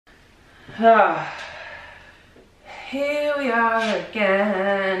Here we are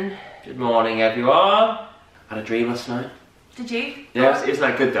again. Good morning, everyone. I had a dream last night. Did you? Yeah, it was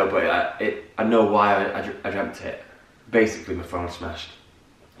not good though, but I know why I dreamt it. Basically, my phone smashed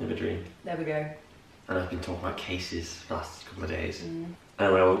in a dream. There we go. And I've been talking about cases for the last couple of days. And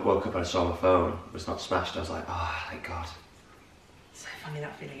when I woke up and I saw my phone was not smashed, I was like, oh, thank God. So funny,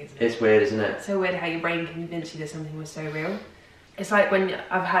 that feeling, isn't it? It's weird, isn't it? So weird how your brain can convince you that something was so real. It's like when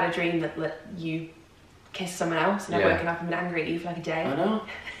I've had a dream that you kissed someone else and I've woken up and been angry at you for like a day. I know.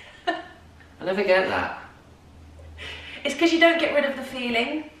 I never get that. It's because you don't get rid of the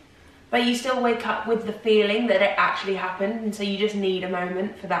feeling, but you still wake up with the feeling that it actually happened, and so you just need a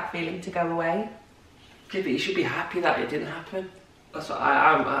moment for that feeling to go away. Yeah, but you should be happy that it didn't happen. That's what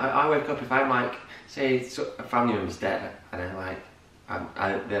I wake up if I'm like, say a family member's dead, and I'm like,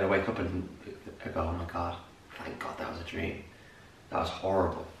 then I wake up and I go, oh my God, thank God that was a dream. That was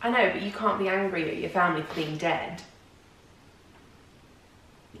horrible. I know, but you can't be angry at your family for being dead.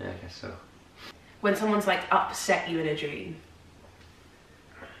 Yeah, I guess so. When someone's like upset you in a dream,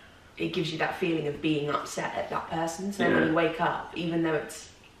 it gives you that feeling of being upset at that person. So when you wake up, even though it's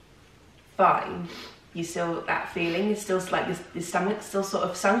fine, you still, that feeling is still like your stomach's still sort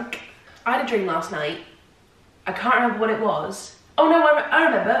of sunk. I had a dream last night. I can't remember what it was. Oh no, I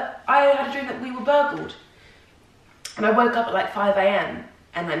remember. I had a dream that we were burgled. And I woke up at like 5 AM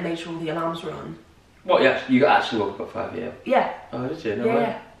and like made sure all the alarms were on. What, you actually woke up at 5 AM? Yeah. Oh, did you? No way.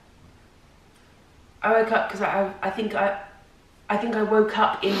 Yeah. I woke up because I think I woke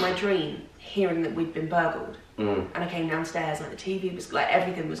up in my dream hearing that we'd been burgled. And I came downstairs and like the TV was, like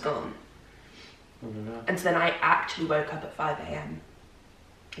everything was gone. And so then I actually woke up at 5 AM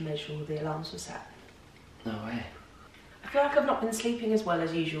and made sure all the alarms were set. No way. I feel like I've not been sleeping as well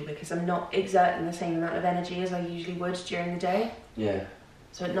as usual because I'm not exerting the same amount of energy as I usually would during the day. Yeah.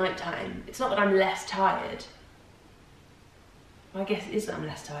 So at night time, it's not that I'm less tired. Well, I guess it is that I'm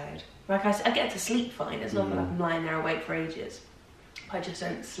less tired. Like I get to sleep fine. It's not that I'm lying there awake for ages. I just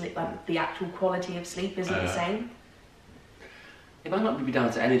don't sleep. Like the actual quality of sleep isn't the same. It might not be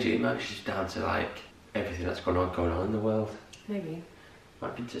down to energy. It might be just down to like everything that's going on in the world. Maybe. It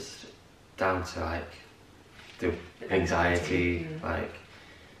might be just down to like the anxiety, like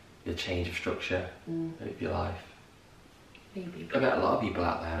the change of structure of your life. Maybe. I bet a lot of people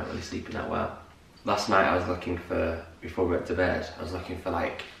out there aren't really sleeping that well. Last night I was looking for, before we went to bed, I was looking for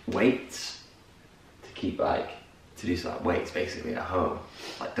like weights to keep like, to do some like weights basically at home,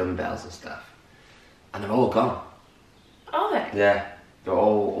 like dumbbells and stuff. And they're all gone. Are they? Yeah, they're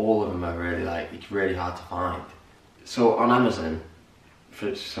all of them are really like, it's really hard to find. So on Amazon,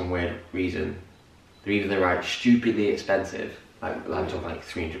 for some weird reason, they're either like stupidly expensive, like I'm talking like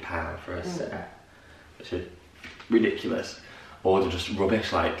 £300 for a set, which is ridiculous, or they're just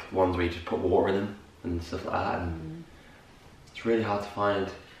rubbish, like ones where you just put water in them and stuff like that. And it's really hard to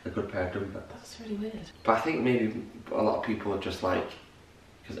find a good pair of dumbbells. That's really weird. But I think maybe a lot of people are just like,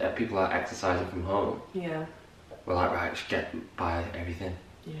 because people are exercising from home. Yeah. We're like, right, just buy everything.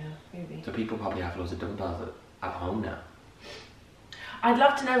 Yeah, maybe. So people probably have loads of dumbbells at home now. I'd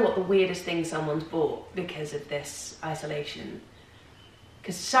love to know what the weirdest thing someone's bought because of this isolation.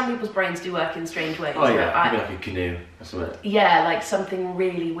 Because some people's brains do work in strange ways. Oh yeah, maybe like a canoe or something. Yeah, like something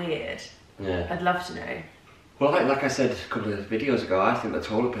really weird. Yeah. I'd love to know. Well, like I said a couple of videos ago, I think the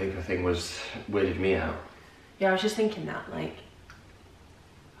toilet paper thing weirded me out. Yeah, I was just thinking that, like,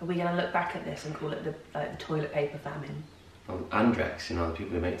 are we going to look back at this and call it the toilet paper famine? Well, Andrex, you know, the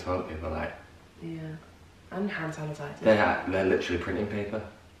people who make toilet paper, like... Yeah. And hand sanitizer. They're literally printing paper.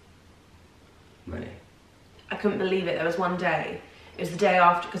 Money. I couldn't believe it. There was one day, it was the day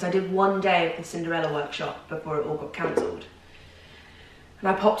after, because I did one day of the Cinderella workshop before it all got cancelled. And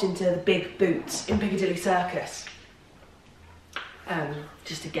I popped into the big Boots in Piccadilly Circus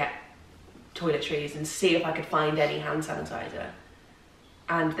just to get toiletries and see if I could find any hand sanitizer.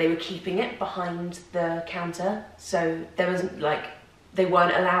 And they were keeping it behind the counter, so there wasn't like, they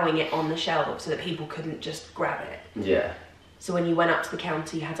weren't allowing it on the shelf so that people couldn't just grab it. Yeah. So when you went up to the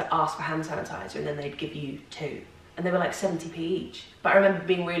counter, you had to ask for hand sanitizer and then they'd give you 2. And they were like 70p each. But I remember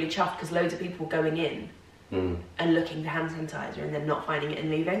being really chuffed because loads of people were going in and looking for hand sanitizer and then not finding it and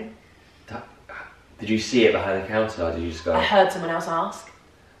leaving. Did you see it behind the counter or did you just go... I heard someone else ask.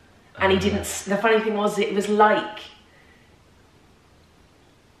 And he didn't... The funny thing was, it was like...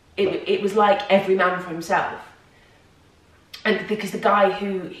 It was like every man for himself. And because the guy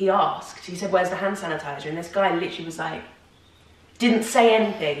who he asked, he said, where's the hand sanitizer? And this guy literally was like, didn't say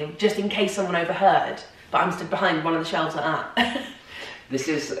anything, just in case someone overheard. But I'm stood behind one of the shelves like that. This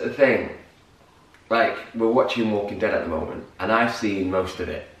is the thing. Like, we're watching Walking Dead at the moment, and I've seen most of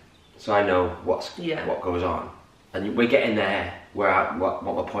it. so I know what goes on. And we're getting there what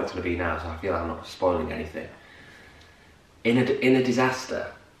my point's going to be now, so I feel like I'm not spoiling anything. In a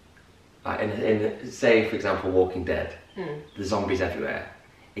disaster, like say for example Walking Dead, the zombies everywhere,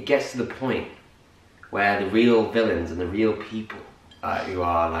 it gets to the point where the real villains and the real people who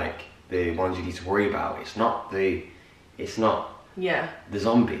are like the ones you need to worry about, it's not the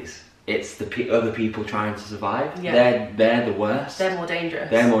zombies, it's the other people trying to survive. They're the worst. They're more dangerous.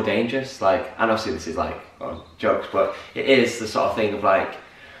 They're more dangerous. Like, and obviously this is like jokes, but it is the sort of thing of like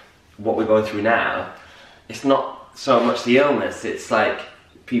what we're going through now. It's not so much the illness, it's like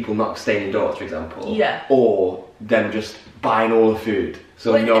people not staying indoors, for example. Yeah. Or them just buying all the food,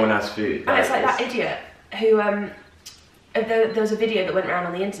 so no one has food. And it's like that idiot who there was a video that went around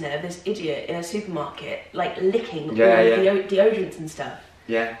on the internet of this idiot in a supermarket like licking all the deodorants and stuff.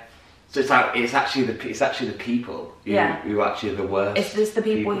 Yeah. So it's actually the people who are actually the worst. It's just the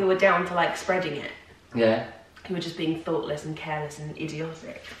people who are down to like spreading it. Yeah. Who are just being thoughtless and careless and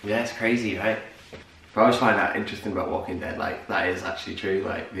idiotic. Yeah, it's crazy, right? But I always find that interesting about Walking Dead. Like, that is actually true.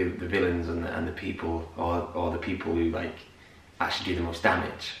 Like the villains and the people, or the people who like actually do the most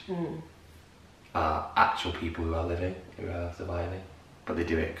damage, are actual people who are living, who are surviving, but they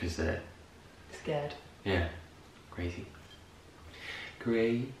do it because they're scared. Yeah, crazy.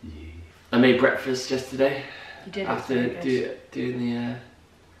 Crazy. I made breakfast yesterday. You did. After doing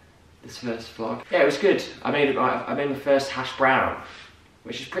this first vlog. Yeah, it was good. I made my first hash brown,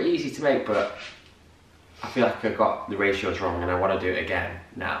 which is pretty easy to make, but I feel like I got the ratios wrong and I want to do it again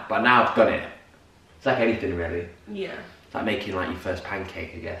now. But now I've done it. It's like anything really. Yeah. It's like making like your first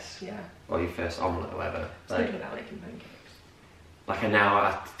pancake, I guess. Yeah. Or your first omelette or whatever. I was thinking about making pancakes. Like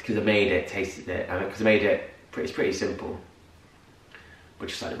because I made it, tasted it, because I made it, it's pretty simple. But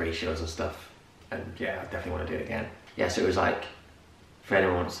just like the ratios and stuff. And yeah, I definitely want to do it again. Yeah, so it was like, if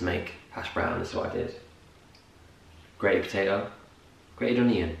anyone wants to make hash brown, this is what I did. Grated potato, grated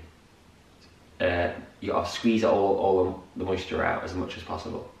onion. You gotta squeeze all the moisture out as much as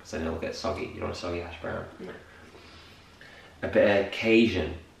possible, because then it'll get soggy. You don't want a soggy hash brown. No. A bit of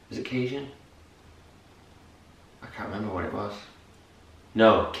Cajun. Was it Cajun? I can't remember what it was.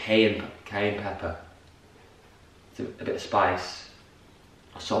 No, cayenne pepper. It's a bit of spice,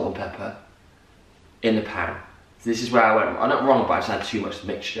 salt and pepper, in the pan. So this is where I went. I'm not wrong, but I just had too much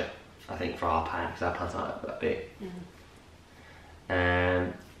mixture, I think, for our pan, because our pan's not that big.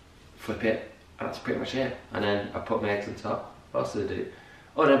 And flip it, and that's pretty much it. And then I put my eggs on top. What else did I do?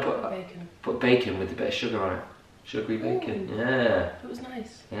 Oh, and then put bacon with a bit of sugar on it. Sugary bacon. Ooh. Yeah. It was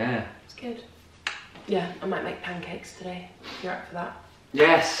nice. Yeah. It's good. Yeah, I might make pancakes today. You're up for that?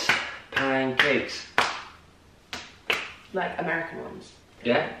 Yes, pancakes. Like American ones.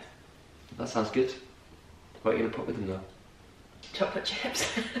 Yeah, that sounds good. What are you gonna put with them though? Chocolate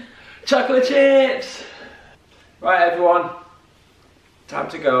chips. Chocolate chips! Right everyone, time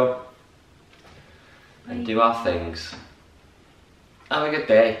to go. Bye. And do our things. Have a good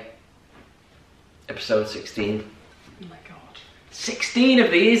day. Episode 16. Oh my god. 16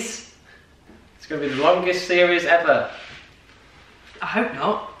 of these! It's going to be the longest series ever. I hope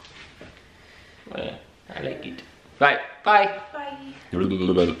not. Well, I like it. Right, bye. Bye.